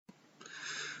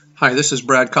Hi, this is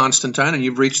Brad Constantine, and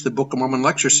you've reached the Book of Mormon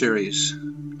lecture series.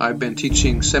 I've been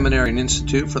teaching Seminary and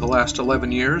Institute for the last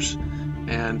 11 years,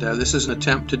 and this is an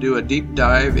attempt to do a deep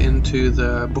dive into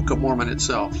the Book of Mormon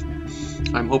itself.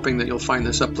 I'm hoping that you'll find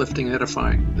this uplifting and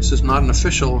edifying. This is not an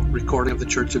official recording of the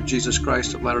Church of Jesus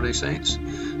Christ of Latter-day Saints,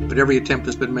 but every attempt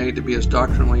has been made to be as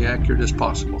doctrinally accurate as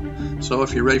possible. So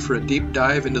if you're ready for a deep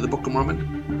dive into the Book of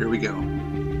Mormon, here we go.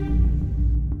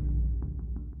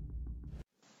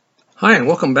 Hi, and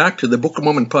welcome back to the Book of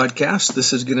Mormon podcast.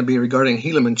 This is going to be regarding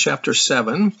Helaman chapter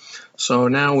 7. So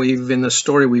now in the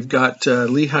story, we've got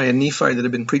Lehi and Nephi that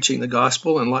have been preaching the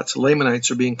gospel, and lots of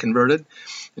Lamanites are being converted.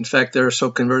 In fact, they're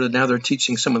so converted now they're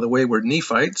teaching some of the wayward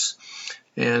Nephites.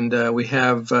 And we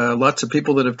have lots of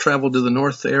people that have traveled to the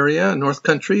north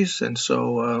countries. And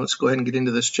so let's go ahead and get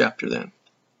into this chapter then.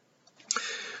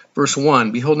 Verse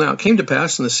 1, Behold, now it came to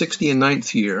pass in the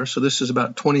 69th year, so this is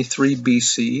about 23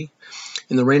 BC,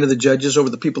 in the reign of the judges over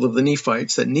the people of the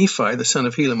Nephites, that Nephi, the son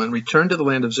of Helaman, returned to the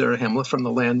land of Zarahemla from the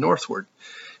land northward.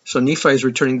 So Nephi is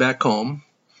returning back home.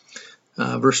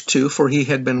 Verse 2, For he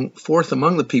had been forth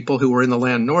among the people who were in the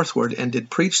land northward, and did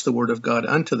preach the word of God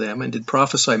unto them, and did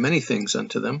prophesy many things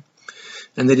unto them.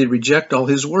 And they did reject all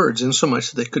his words,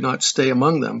 insomuch that they could not stay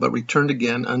among them, but returned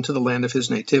again unto the land of his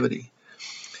nativity.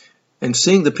 And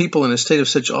seeing the people in a state of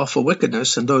such awful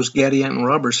wickedness, and those Gadianton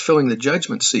robbers filling the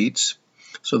judgment seats,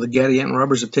 so the Gadianton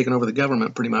robbers have taken over the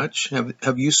government pretty much,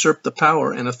 have usurped the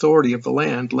power and authority of the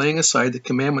land, laying aside the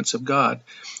commandments of God,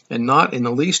 and not in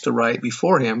the least aright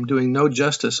before him, doing no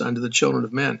justice unto the children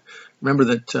of men.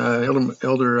 Remember that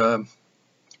Elder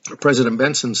President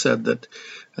Benson said that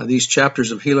these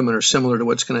chapters of Helaman are similar to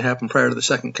what's going to happen prior to the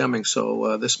second coming,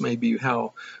 so this may be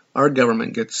how our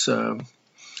government gets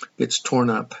torn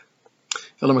up.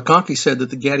 Elder McConkie said that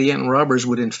the Gadianton robbers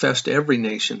would infest every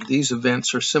nation. These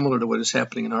events are similar to what is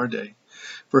happening in our day.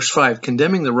 Verse 5,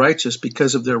 Condemning the righteous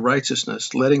because of their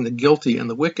righteousness, letting the guilty and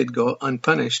the wicked go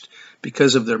unpunished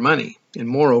because of their money, and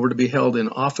moreover to be held in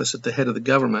office at the head of the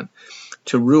government,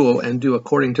 to rule and do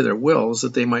according to their wills,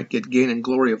 that they might get gain and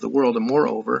glory of the world, and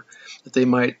moreover, that they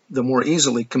might the more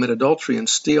easily commit adultery and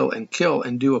steal and kill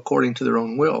and do according to their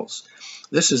own wills.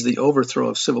 This is the overthrow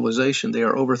of civilization. They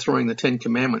are overthrowing the Ten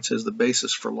Commandments as the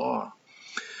basis for law.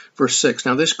 Verse 6,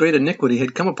 Now this great iniquity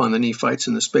had come upon the Nephites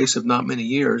in the space of not many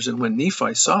years, and when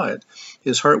Nephi saw it,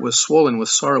 his heart was swollen with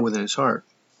sorrow within his heart.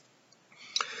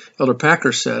 Elder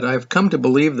Packer said, I have come to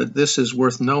believe that this is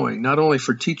worth knowing, not only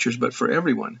for teachers but for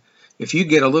everyone. If you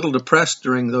get a little depressed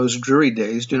during those dreary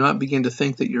days, do not begin to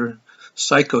think that you're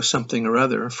psycho something or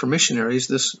other. For missionaries,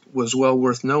 this was well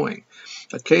worth knowing.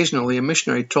 Occasionally, a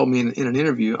missionary told me in an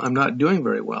interview, I'm not doing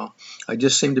very well. I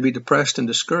just seem to be depressed and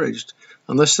discouraged.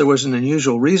 Unless there was an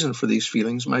unusual reason for these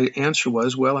feelings, my answer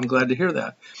was, well, I'm glad to hear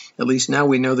that. At least now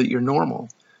we know that you're normal.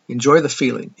 Enjoy the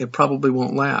feeling. It probably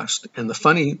won't last. And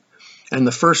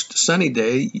the first sunny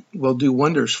day will do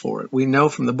wonders for it. We know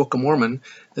from the Book of Mormon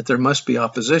that there must be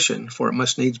opposition, for it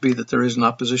must needs be that there is an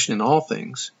opposition in all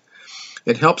things.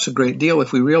 It helps a great deal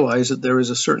if we realize that there is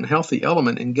a certain healthy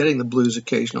element in getting the blues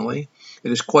occasionally.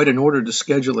 It is quite in order to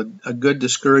schedule a good,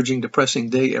 discouraging, depressing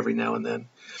day every now and then,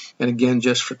 and again,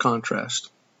 just for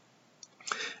contrast.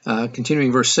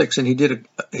 Continuing verse 6, and he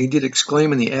did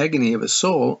exclaim in the agony of his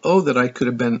soul, Oh, that I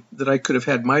could have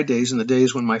had my days in the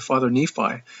days when my father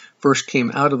Nephi first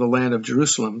came out of the land of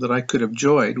Jerusalem, that I could have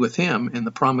joyed with him in the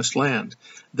promised land.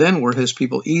 Then were his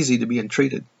people easy to be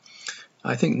entreated.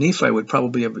 I think Nephi would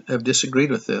probably have disagreed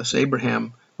with this.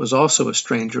 Abraham was also a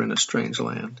stranger in a strange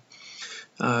land.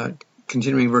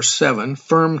 Continuing verse 7,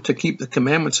 Firm to keep the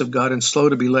commandments of God and slow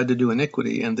to be led to do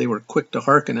iniquity, and they were quick to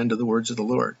hearken unto the words of the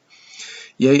Lord.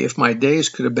 Yea, if my days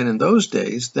could have been in those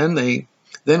days, then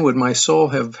would my soul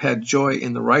have had joy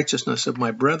in the righteousness of my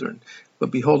brethren.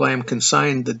 But behold, I am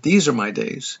consigned that these are my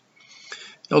days.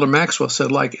 Elder Maxwell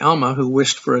said, like Alma, who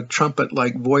wished for a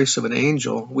trumpet-like voice of an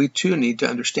angel, we too need to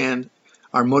understand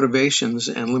our motivations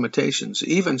and limitations.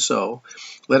 Even so,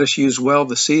 let us use well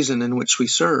the season in which we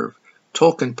serve.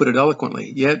 Tolkien put it eloquently,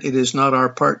 Yet it is not our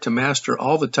part to master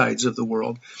all the tides of the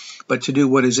world, but to do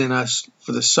what is in us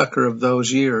for the succor of those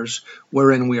years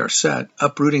wherein we are set,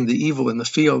 uprooting the evil in the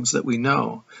fields that we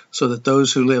know, so that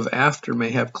those who live after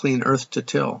may have clean earth to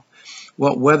till.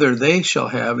 What weather they shall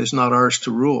have is not ours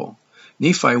to rule.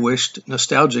 Nephi wished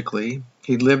nostalgically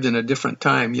he'd lived in a different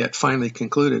time, yet finally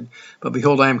concluded, But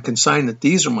behold, I am consigned that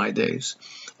these are my days.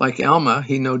 Like Alma,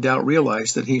 he no doubt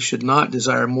realized that he should not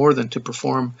desire more than to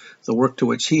perform the work to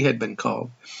which he had been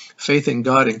called. Faith in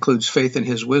God includes faith in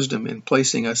his wisdom in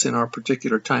placing us in our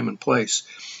particular time and place,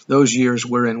 those years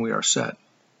wherein we are set.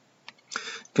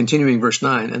 Continuing verse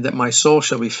 9, and that my soul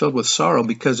shall be filled with sorrow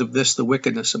because of this, the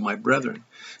wickedness of my brethren.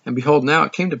 And behold, now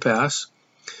it came to pass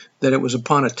that it was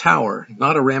upon a tower,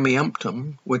 not a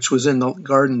Rameumptom, which was in the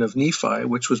garden of Nephi,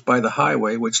 which was by the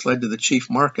highway, which led to the chief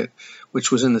market,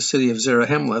 which was in the city of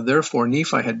Zarahemla. Therefore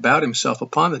Nephi had bowed himself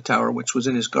upon the tower which was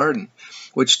in his garden,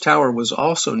 which tower was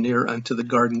also near unto the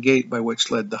garden gate by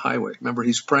which led the highway. Remember,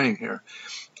 he's praying here.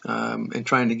 And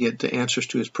trying to get to answers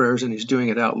to his prayers, and he's doing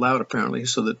it out loud apparently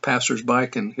so that passers-by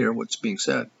can hear what's being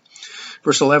said.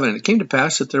 Verse 11, and it came to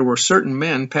pass that there were certain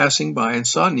men passing by and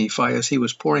saw Nephi as he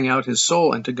was pouring out his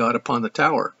soul unto God upon the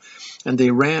tower. And they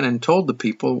ran and told the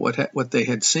people what they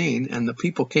had seen, and the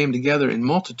people came together in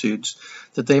multitudes,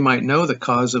 that they might know the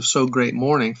cause of so great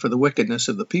mourning for the wickedness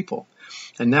of the people.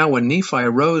 And now when Nephi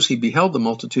arose, he beheld the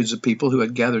multitudes of people who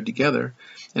had gathered together.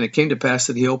 And it came to pass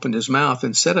that he opened his mouth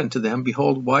and said unto them,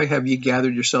 Behold, why have ye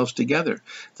gathered yourselves together,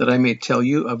 that I may tell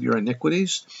you of your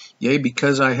iniquities? Yea,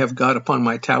 because I have got upon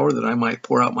my tower, that I might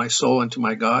pour out my soul unto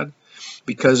my God,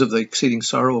 because of the exceeding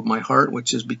sorrow of my heart,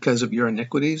 which is because of your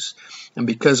iniquities, and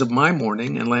because of my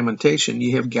mourning and lamentation,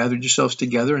 ye have gathered yourselves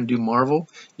together and do marvel.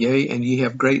 Yea, and ye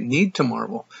have great need to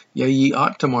marvel. Yea, ye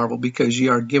ought to marvel, because ye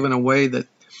are given away that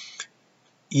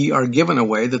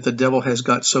the devil has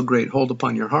got so great hold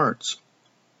upon your hearts.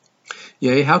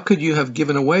 Yea, how could you have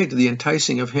given away to the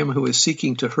enticing of him who is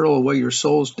seeking to hurl away your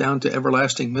souls down to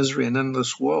everlasting misery and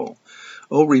endless woe?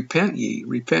 O repent ye,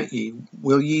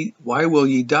 why will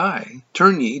ye die?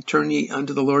 Turn ye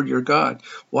unto the Lord your God.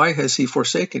 Why has he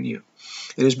forsaken you?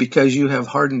 It is because you have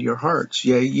hardened your hearts.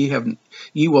 Yea,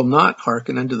 ye will not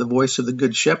hearken unto the voice of the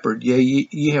good shepherd. Yea,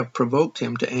 ye have provoked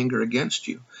him to anger against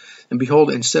you. And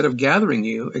behold, instead of gathering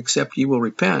you, except ye will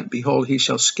repent, behold, he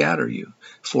shall scatter you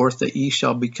forth, that ye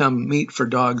shall become meat for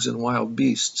dogs and wild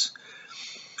beasts.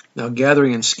 Now,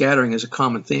 gathering and scattering is a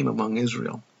common theme among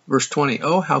Israel. Verse 20,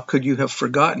 Oh, how could you have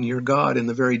forgotten your God in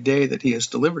the very day that he has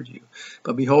delivered you?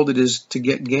 But behold, it is to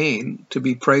get gain, to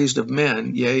be praised of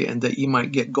men, yea, and that ye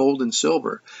might get gold and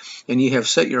silver. And ye have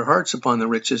set your hearts upon the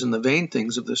riches and the vain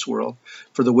things of this world,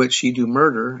 for the which ye do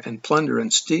murder, and plunder,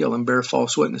 and steal, and bear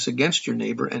false witness against your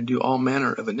neighbor, and do all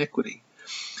manner of iniquity.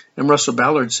 And Russell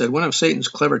Ballard said, one of Satan's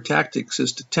clever tactics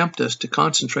is to tempt us to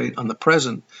concentrate on the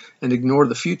present and ignore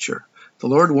the future. The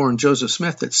Lord warned Joseph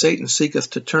Smith that Satan seeketh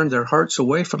to turn their hearts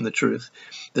away from the truth,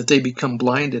 that they become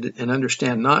blinded and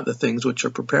understand not the things which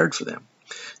are prepared for them.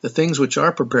 The things which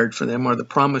are prepared for them are the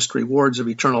promised rewards of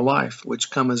eternal life, which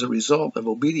come as a result of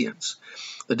obedience.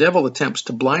 The devil attempts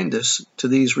to blind us to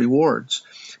these rewards.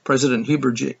 President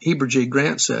Heber J.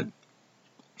 Grant said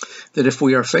that if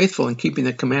we are faithful in keeping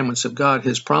the commandments of God,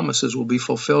 his promises will be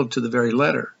fulfilled to the very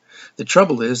letter. The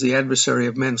trouble is, the adversary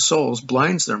of men's souls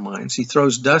blinds their minds. He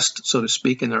throws dust, so to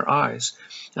speak, in their eyes,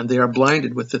 and they are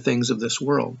blinded with the things of this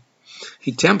world.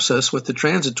 He tempts us with the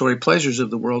transitory pleasures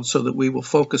of the world so that we will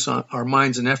focus on our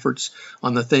minds and efforts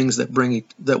on the things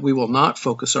that we will not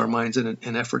focus our minds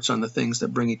and efforts on the things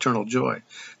that bring eternal joy.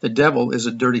 The devil is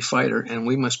a dirty fighter, and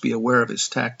we must be aware of his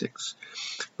tactics.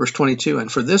 Verse 22,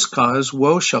 And for this cause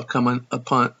woe shall come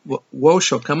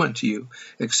unto you,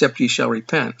 except ye shall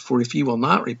repent. For if ye will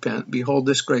not repent, behold,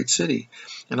 this great city,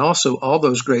 and also all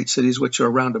those great cities which are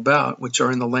round about, which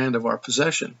are in the land of our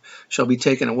possession, shall be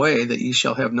taken away, that ye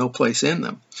shall have no place in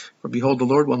them. For behold, the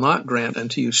Lord will not grant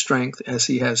unto you strength, as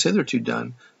he has hitherto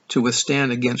done, to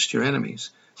withstand against your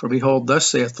enemies. For behold, thus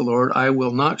saith the Lord, I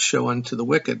will not show unto the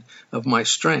wicked of my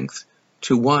strength,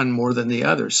 to one more than the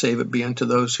other, save it be unto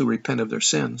those who repent of their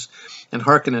sins, and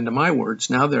hearken unto my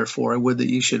words. Now therefore I would that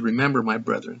ye should remember, my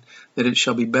brethren, that it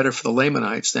shall be better for the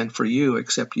Lamanites than for you,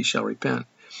 except ye shall repent.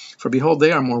 For behold,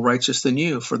 they are more righteous than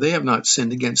you, for they have not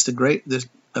sinned against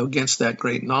that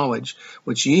great knowledge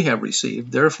which ye have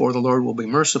received. Therefore the Lord will be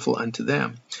merciful unto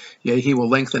them. Yea, he will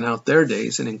lengthen out their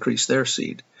days and increase their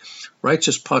seed.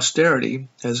 Righteous posterity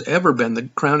has ever been the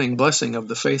crowning blessing of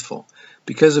the faithful.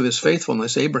 Because of his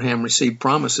faithfulness, Abraham received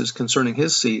promises concerning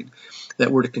his seed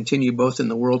that were to continue both in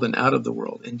the world and out of the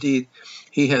world. Indeed,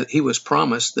 he was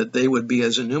promised that they would be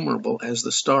as innumerable as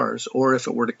the stars, or if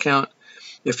you were to count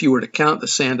the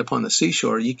sand upon the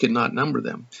seashore, ye could not number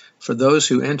them. For those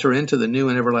who enter into the new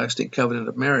and everlasting covenant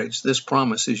of marriage, this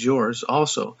promise is yours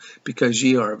also, because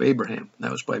ye are of Abraham.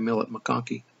 That was by Millet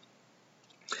McConkie.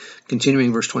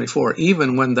 Continuing verse 24,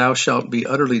 Even when thou shalt be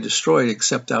utterly destroyed,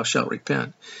 except thou shalt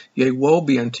repent. Yea, woe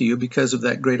be unto you because of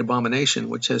that great abomination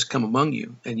which has come among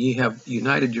you, and ye have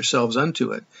united yourselves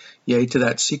unto it, yea, to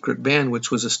that secret band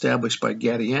which was established by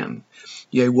Gadian.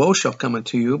 Yea, woe shall come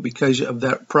unto you because of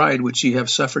that pride which ye have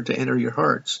suffered to enter your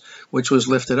hearts, which was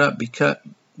lifted up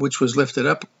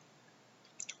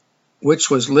which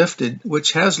has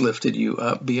lifted you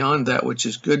up beyond that which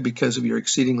is good because of your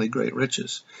exceedingly great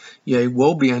riches. Yea,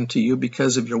 woe be unto you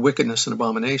because of your wickedness and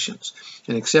abominations.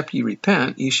 And except ye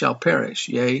repent, ye shall perish.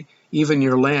 Yea, even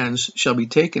your lands shall be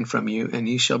taken from you, and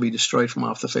ye shall be destroyed from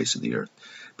off the face of the earth.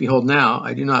 Behold, now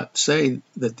I do not say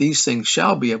that these things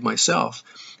shall be of myself,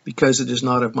 because it is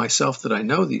not of myself that I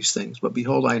know these things. But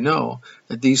behold, I know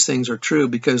that these things are true,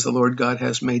 because the Lord God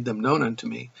has made them known unto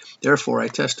me. Therefore I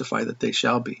testify that they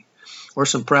shall be.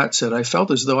 Orson Pratt said, I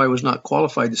felt as though I was not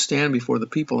qualified to stand before the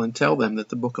people and tell them that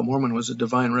the Book of Mormon was a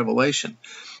divine revelation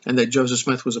and that Joseph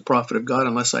Smith was a prophet of God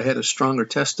unless I had a stronger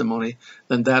testimony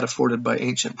than that afforded by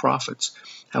ancient prophets.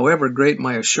 However great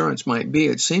my assurance might be,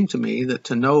 it seemed to me that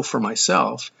to know for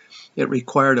myself, it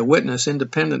required a witness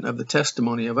independent of the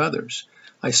testimony of others.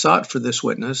 I sought for this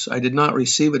witness. I did not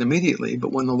receive it immediately,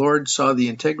 but when the Lord saw the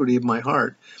integrity of my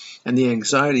heart and the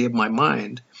anxiety of my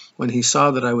mind, when he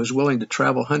saw that I was willing to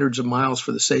travel hundreds of miles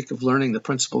for the sake of learning the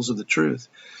principles of the truth,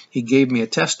 he gave me a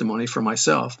testimony for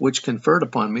myself, which conferred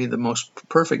upon me the most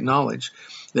perfect knowledge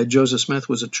that Joseph Smith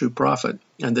was a true prophet,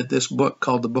 and that this book,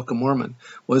 called the Book of Mormon,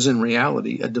 was in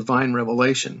reality a divine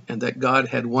revelation, and that God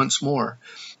had once more,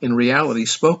 in reality,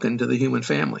 spoken to the human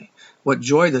family. What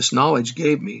joy this knowledge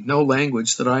gave me! No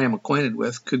language that I am acquainted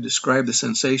with could describe the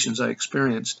sensations I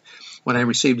experienced when I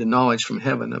received a knowledge from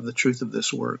heaven of the truth of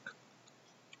this work.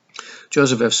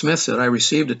 Joseph F. Smith said, I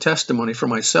received a testimony for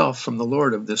myself from the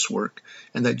Lord of this work,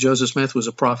 and that Joseph Smith was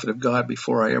a prophet of God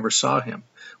before I ever saw him,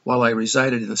 while I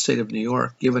resided in the state of New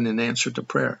York, given in answer to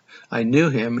prayer. I knew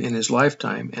him in his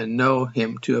lifetime, and know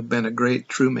him to have been a great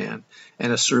true man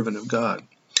and a servant of God.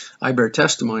 I bear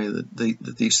testimony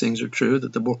that these things are true,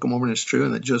 that the Book of Mormon is true,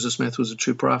 and that Joseph Smith was a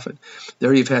true prophet.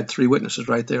 There you've had three witnesses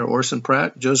right there, Orson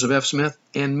Pratt, Joseph F. Smith,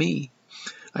 and me.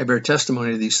 I bear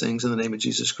testimony to these things in the name of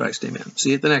Jesus Christ. Amen. See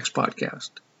you at the next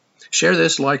podcast. Share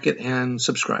this, like it, and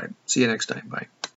subscribe. See you next time. Bye.